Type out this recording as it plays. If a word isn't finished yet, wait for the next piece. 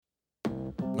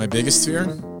My biggest fear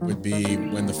would be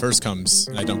when the first comes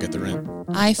and I don't get the rent.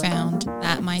 I found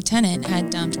that my tenant had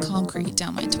dumped concrete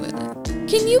down my toilet.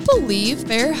 Can you believe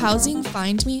Fair Housing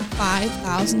fined me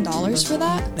 $5,000 for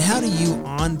that? How do you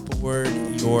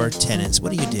onboard your tenants?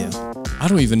 What do you do? I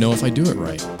don't even know if I do it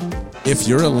right. If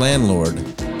you're a landlord,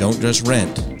 don't just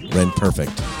rent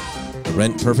perfect. The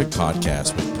Rent Perfect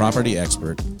podcast with property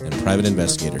expert and private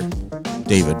investigator,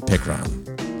 David Pickron.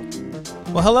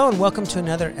 Well, hello and welcome to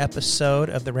another episode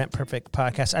of the Rent Perfect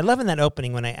podcast. I love in that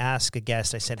opening when I ask a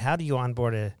guest, I said, how do you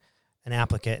onboard an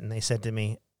applicant? And they said to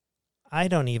me, I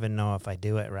don't even know if I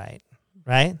do it right?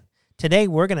 Today,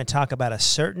 we're going to talk about a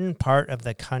certain part of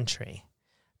the country.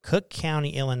 Cook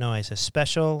County, Illinois is a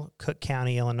special Cook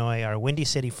County, Illinois, our Windy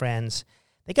City friends.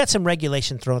 They got some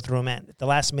regulation thrown through them at the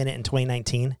last minute in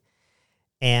 2019.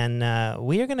 And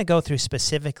we are going to go through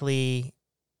specifically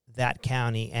that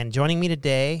county. And joining me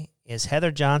today is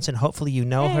Heather Johnson. Hopefully you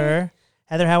know her.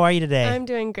 Heather, how are you today? I'm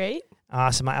doing great.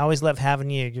 Awesome. I always love having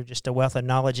you. You're just a wealth of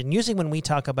knowledge. And usually when we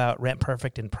talk about Rent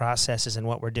Perfect and processes and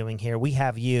what we're doing here, we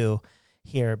have you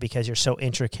here because you're so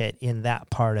intricate in that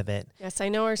part of it. Yes, I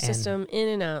know our system in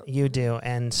and out. You do.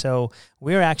 And so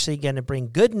we're actually going to bring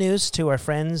good news to our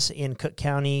friends in Cook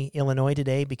County, Illinois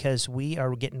today because we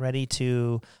are getting ready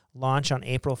to launch on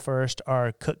April 1st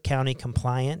our Cook County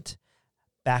compliant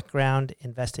background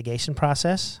investigation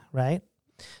process, right?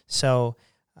 So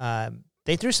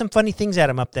they threw some funny things at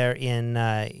them up there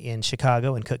in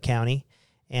Chicago and Cook County.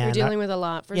 And we're dealing with a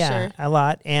lot, sure. Yeah, a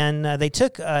lot. And they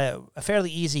took a fairly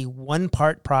easy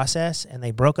one-part process, and they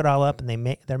broke it all up,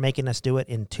 and they're making us do it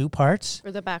in two parts.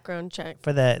 For the background check.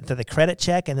 For the credit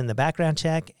check and then the background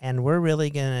check. And we're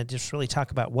really going to just really talk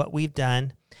about what we've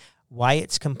done, why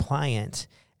it's compliant,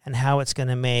 and how it's going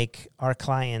to make our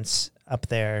clients up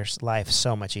there's life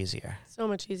so much easier. So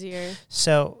much easier.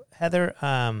 So, Heather,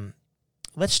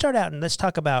 let's start out and let's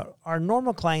talk about our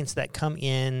normal clients that come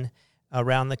in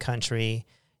around the country.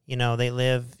 You know, they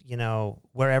live,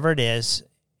 wherever it is,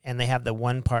 and they have the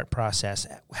one-part process.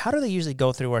 How do they usually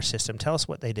go through our system? Tell us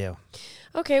what they do.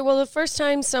 Okay, well, the first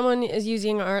time someone is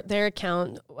using their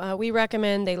account, we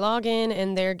recommend they log in,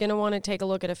 and they're going to want to take a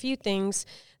look at a few things.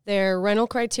 Their rental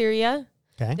criteria.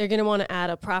 Okay. They're going to want to add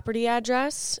a property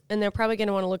address, and they're probably going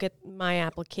to want to look at my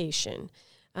application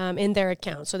in their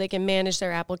account so they can manage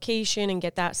their application and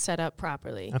get that set up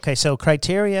properly. Okay, so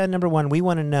criteria, number one, we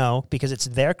want to know because it's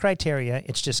their criteria.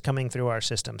 It's just coming through our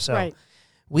system. So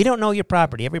we don't know your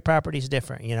property. Every property is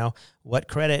different. What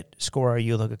credit score are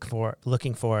you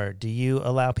looking for? Do you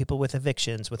allow people with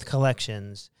evictions, with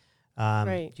collections?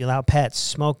 Do you allow pets,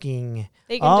 smoking?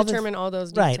 They can determine all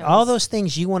those details. Right, all those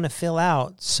things you want to fill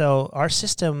out. So our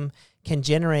system can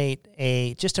generate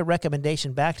just a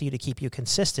recommendation back to you to keep you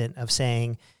consistent of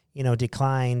saying,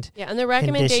 declined. Yeah, and the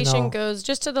recommendation goes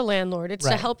just to the landlord. It's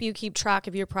to help you keep track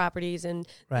of your properties and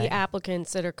the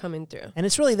applicants that are coming through. And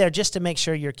it's really there just to make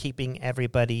sure you're keeping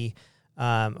everybody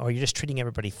or you're just treating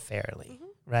everybody fairly,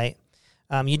 right?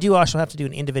 You do also have to do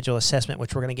an individual assessment,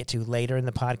 which we're going to get to later in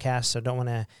the podcast, so don't want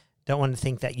to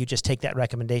think that you just take that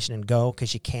recommendation and go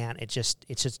because you can't. It's just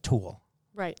a tool.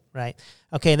 Right.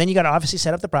 Okay, then you got to obviously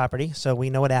set up the property. So we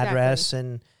know what address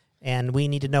and we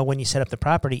need to know when you set up the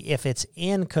property. If it's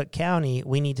in Cook County,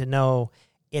 we need to know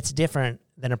it's different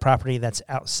than a property that's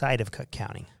outside of Cook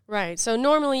County. Right. So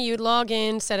normally you'd log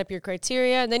in, set up your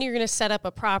criteria, and then you're going to set up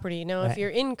a property. Now, if you're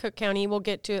in Cook County, we'll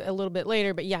get to it a little bit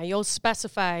later, but you'll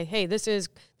specify, hey, this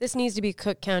needs to be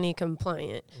Cook County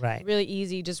compliant. Right. Really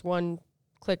easy, just one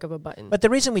click of a button. But the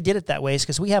reason we did it that way is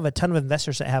because we have a ton of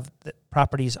investors that have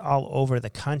properties all over the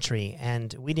country,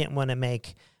 and we didn't want to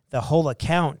make the whole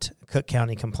account Cook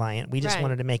County compliant. We just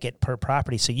wanted to make it per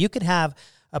property. So you could have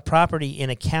a property in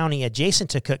a county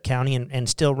adjacent to Cook County and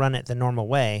still run it the normal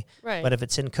way. Right. But if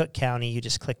it's in Cook County, you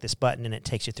just click this button and it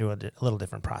takes you through a little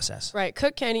different process. Right.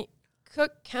 Cook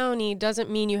County doesn't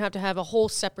mean you have to have a whole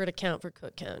separate account for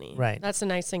Cook County. Right. That's the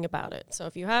nice thing about it. So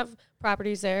if you have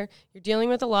properties there, you're dealing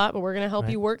with a lot, but we're going to help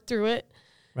you work through it.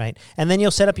 Right. And then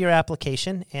you'll set up your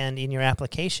application, and in your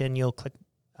application, you'll click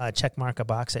check mark a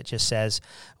box that just says,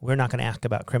 we're not going to ask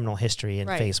about criminal history in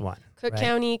phase one. Cook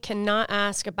County cannot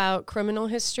ask about criminal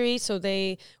history, so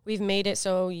we've made it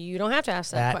so you don't have to ask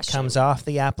that question. That comes off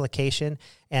the application.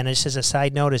 And just as a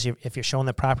side note, if you're showing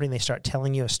the property and they start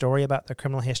telling you a story about their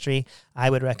criminal history,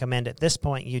 I would recommend at this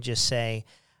point you just say,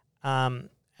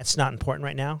 it's not important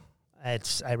right now.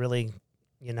 Let's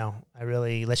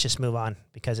just move on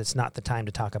because it's not the time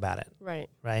to talk about it.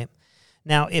 Right.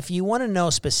 Now, if you want to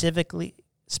know specifically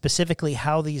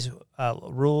how these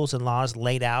rules and laws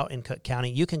laid out in Cook County,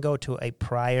 you can go to a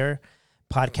prior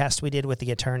podcast we did with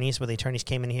the attorneys, where the attorneys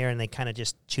came in here and they kind of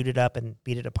just chewed it up and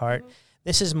beat it apart. Mm-hmm.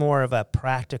 This is more of a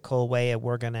practical way of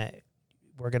we're gonna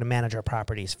manage our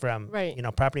properties from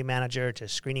property manager to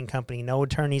screening company. No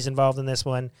attorneys involved in this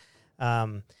one.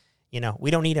 We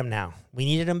don't need them now. We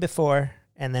needed them before,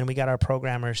 and then we got our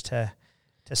programmers to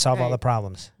solve all the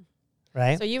problems.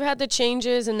 Right. So you had the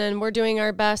changes, and then we're doing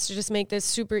our best to just make this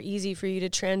super easy for you to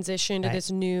transition to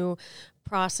this new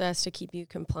process to keep you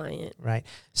compliant. Right.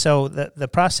 So the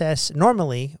process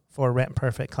normally for Rent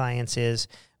Perfect clients is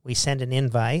we send an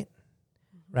invite,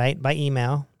 right, by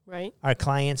email. Right. Our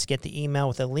clients get the email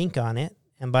with a link on it.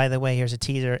 And by the way, here's a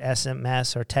teaser,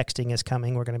 SMS or texting is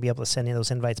coming. We're going to be able to send you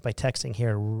those invites by texting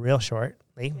here real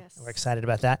shortly. Yes. We're excited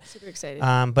about that. Super excited.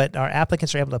 But our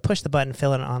applicants are able to push the button,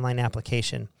 fill in an online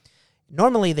application.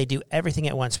 Normally, they do everything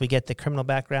at once. We get the criminal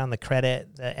background, the credit,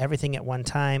 everything at one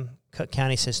time. Cook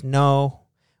County says, no,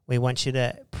 we want you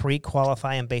to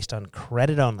pre-qualify them based on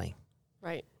credit only.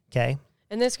 Right. Okay.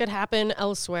 And this could happen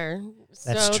elsewhere.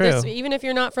 That's true. Even if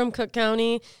you're not from Cook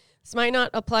County, this might not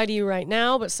apply to you right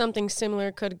now, but something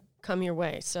similar could come your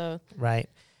way. So right.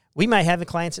 We might have the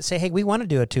clients that say, hey, we want to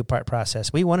do a 2-part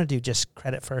process. We want to do just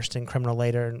credit first and criminal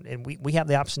later. And we have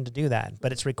the option to do that,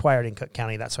 but it's required in Cook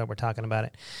County. That's why we're talking about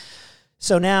it.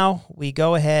 So now we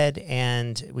go ahead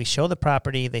and we show the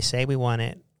property. They say we want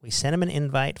it. We send them an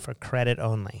invite for credit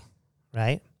only,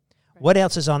 right? What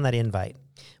else is on that invite?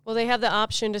 Well, they have the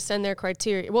option to send their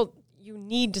criteria. Well, you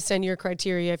need to send your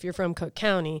criteria if you're from Cook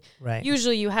County. Right.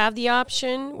 Usually you have the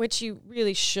option, which you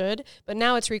really should, but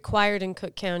now it's required in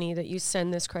Cook County that you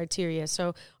send this criteria.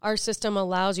 So our system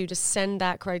allows you to send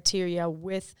that criteria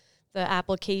with the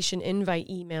application invite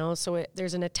email. So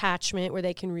there's an attachment where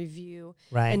they can review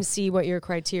and see what your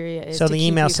criteria is. So the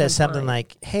email says something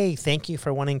like, hey, thank you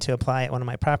for wanting to apply at one of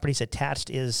my properties. Attached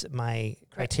is my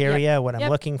criteria, what I'm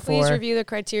looking for. Please review the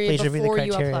criteria before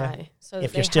you apply. So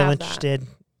if you're still interested,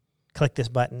 click this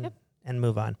button and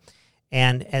move on.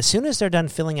 And as soon as they're done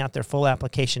filling out their full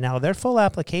application, now their full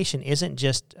application isn't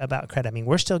just about credit. I mean,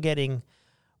 we're still getting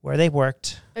where they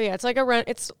worked. Oh yeah, it's like a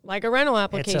rental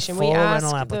application. It's a full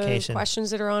rental application. The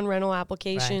questions that are on rental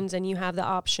applications, and you have the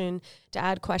option to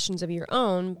add questions of your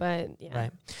own. But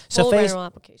so rental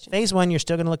application. Phase 1, you're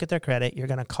still going to look at their credit. You're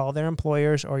going to call their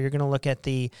employers, or you're going to look at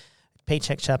the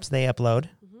paycheck stubs they upload.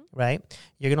 Right.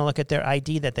 You're going to look at their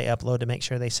ID that they upload to make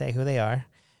sure they say who they are.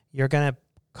 You're going to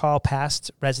call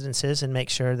past residences and make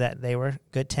sure that they were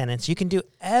good tenants. You can do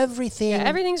everything. Yeah,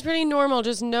 everything's pretty normal.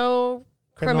 Just no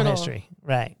criminal history.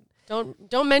 Right.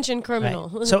 Don't mention criminal.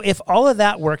 Right. So if all of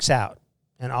that works out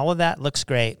and all of that looks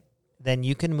great, then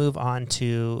you can move on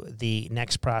to the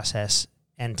next process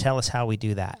and tell us how we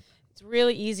do that. It's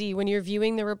really easy. When you're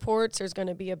viewing the reports, there's going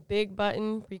to be a big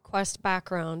button, request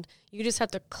background. You just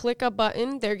have to click a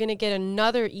button. They're going to get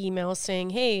another email saying,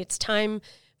 hey, it's time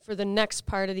for the next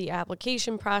part of the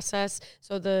application process.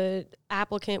 So the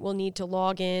applicant will need to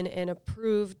log in and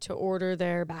approve to order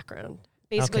their background.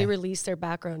 Basically release their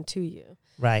background to you.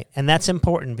 Right. And that's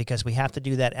important because we have to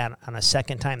do that on a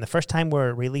second time. The first time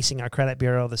we're releasing our credit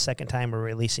bureau, the second time we're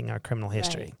releasing our criminal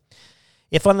history. Right.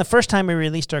 If on the first time we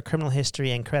released our criminal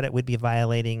history and credit, we'd be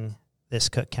violating this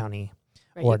Cook County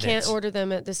ordinance. You can't order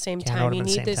them at the same time. You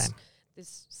need this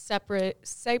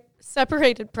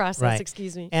separated process, right.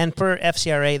 Excuse me. And for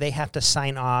FCRA, they have to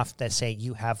sign off that say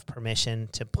you have permission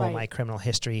to pull my criminal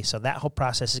history. So that whole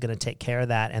process is going to take care of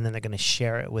that, and then they're going to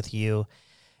share it with you.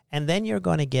 And then you're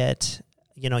going to get,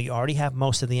 you already have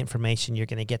most of the information. You're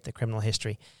going to get the criminal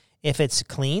history. If it's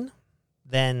clean,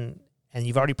 and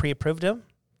you've already pre-approved them,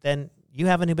 then you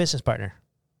have a new business partner.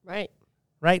 Right.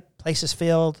 Right? Place is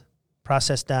filled,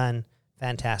 process done,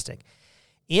 fantastic.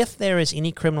 If there is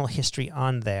any criminal history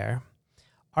on there,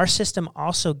 our system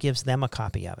also gives them a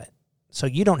copy of it. So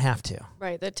you don't have to.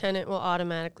 Right. The tenant will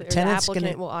automatically, the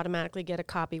applicant will automatically get a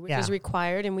copy, which is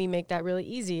required, and we make that really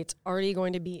easy. It's already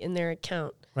going to be in their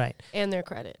account. Right. And their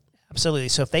credit. Absolutely.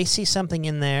 So if they see something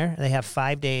in there, they have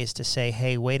 5 days to say,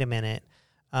 hey, wait a minute,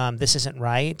 this isn't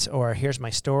right, or here's my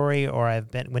story, or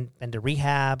I've been to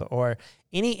rehab, or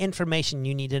any information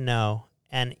you need to know.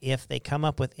 And if they come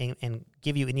up with and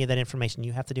give you any of that information,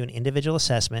 you have to do an individual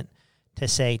assessment to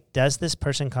say, does this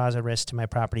person cause a risk to my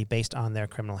property based on their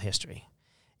criminal history?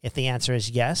 If the answer is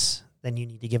yes, then you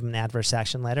need to give them an adverse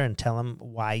action letter and tell them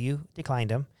why you declined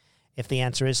them. If the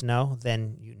answer is no,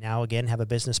 then you now again have a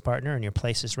business partner and your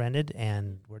place is rented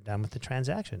and we're done with the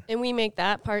transaction. And we make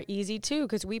that part easy too,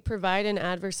 because we provide an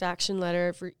adverse action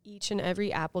letter for each and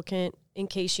every applicant in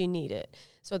case you need it.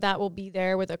 So that will be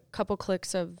there with a couple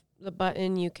clicks of the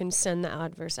button. You can send the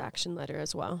adverse action letter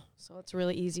as well. So it's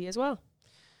really easy as well.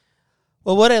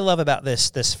 Well, what I love about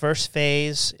this first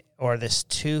phase or this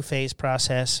 2-phase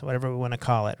process, whatever we want to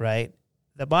call it, right?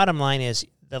 The bottom line is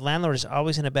the landlord is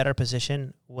always in a better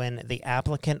position when the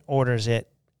applicant orders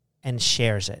it and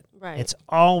shares it. Right. It's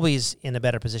always in a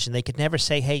better position. They could never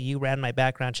say, hey, you ran my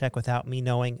background check without me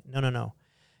knowing. No.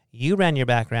 You ran your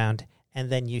background,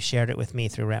 and then you shared it with me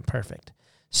through Rent Perfect.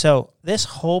 So this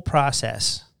whole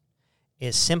process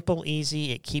is simple,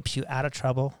 easy. It keeps you out of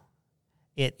trouble.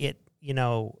 It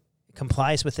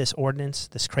complies with this ordinance,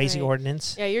 this crazy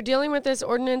ordinance. Yeah, you're dealing with this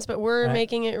ordinance, but we're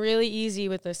making it really easy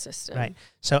with this system. Right.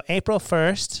 So April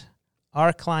 1st,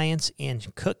 our clients in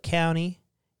Cook County,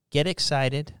 get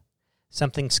excited.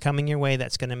 Something's coming your way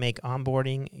that's going to make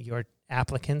onboarding your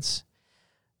applicants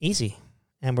easy.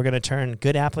 And we're going to turn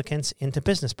good applicants into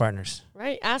business partners.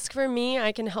 Right. Ask for me.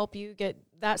 I can help you get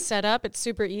that set up. It's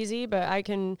super easy, but I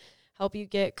can help you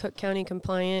get Cook County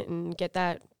compliant and get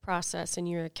that process in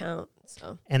your account.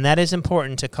 So. And that is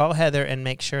important, to call Heather and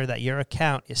make sure that your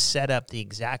account is set up the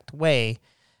exact way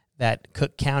that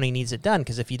Cook County needs it done.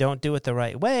 Because if you don't do it the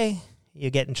right way, you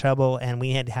get in trouble. And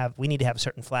we need to have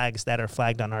certain flags that are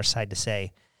flagged on our side to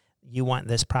say, you want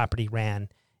this property ran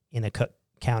in a Cook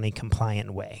County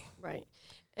compliant way. Right.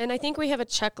 And I think we have a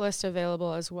checklist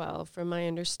available as well, from my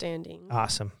understanding.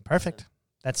 Awesome. Perfect.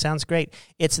 That sounds great.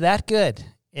 It's that good.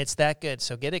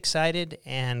 So get excited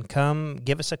and come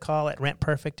give us a call at Rent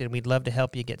Perfect, and we'd love to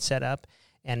help you get set up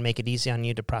and make it easy on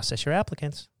you to process your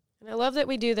applicants. And I love that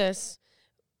we do this.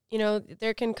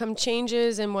 There can come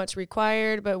changes in what's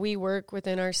required, but we work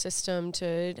within our system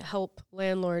to help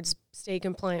landlords stay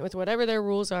compliant with whatever their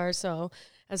rules are. So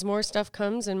as more stuff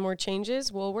comes and more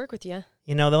changes, we'll work with you.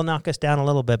 They'll knock us down a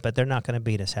little bit, but they're not going to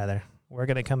beat us, Heather. We're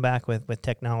going to come back with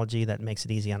technology that makes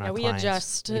it easy on our clients. We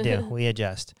adjust. We do. We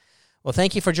adjust. Well,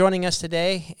 thank you for joining us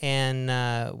today,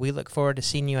 and we look forward to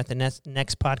seeing you at the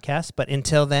next podcast. But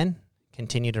until then,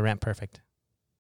 continue to rent perfect.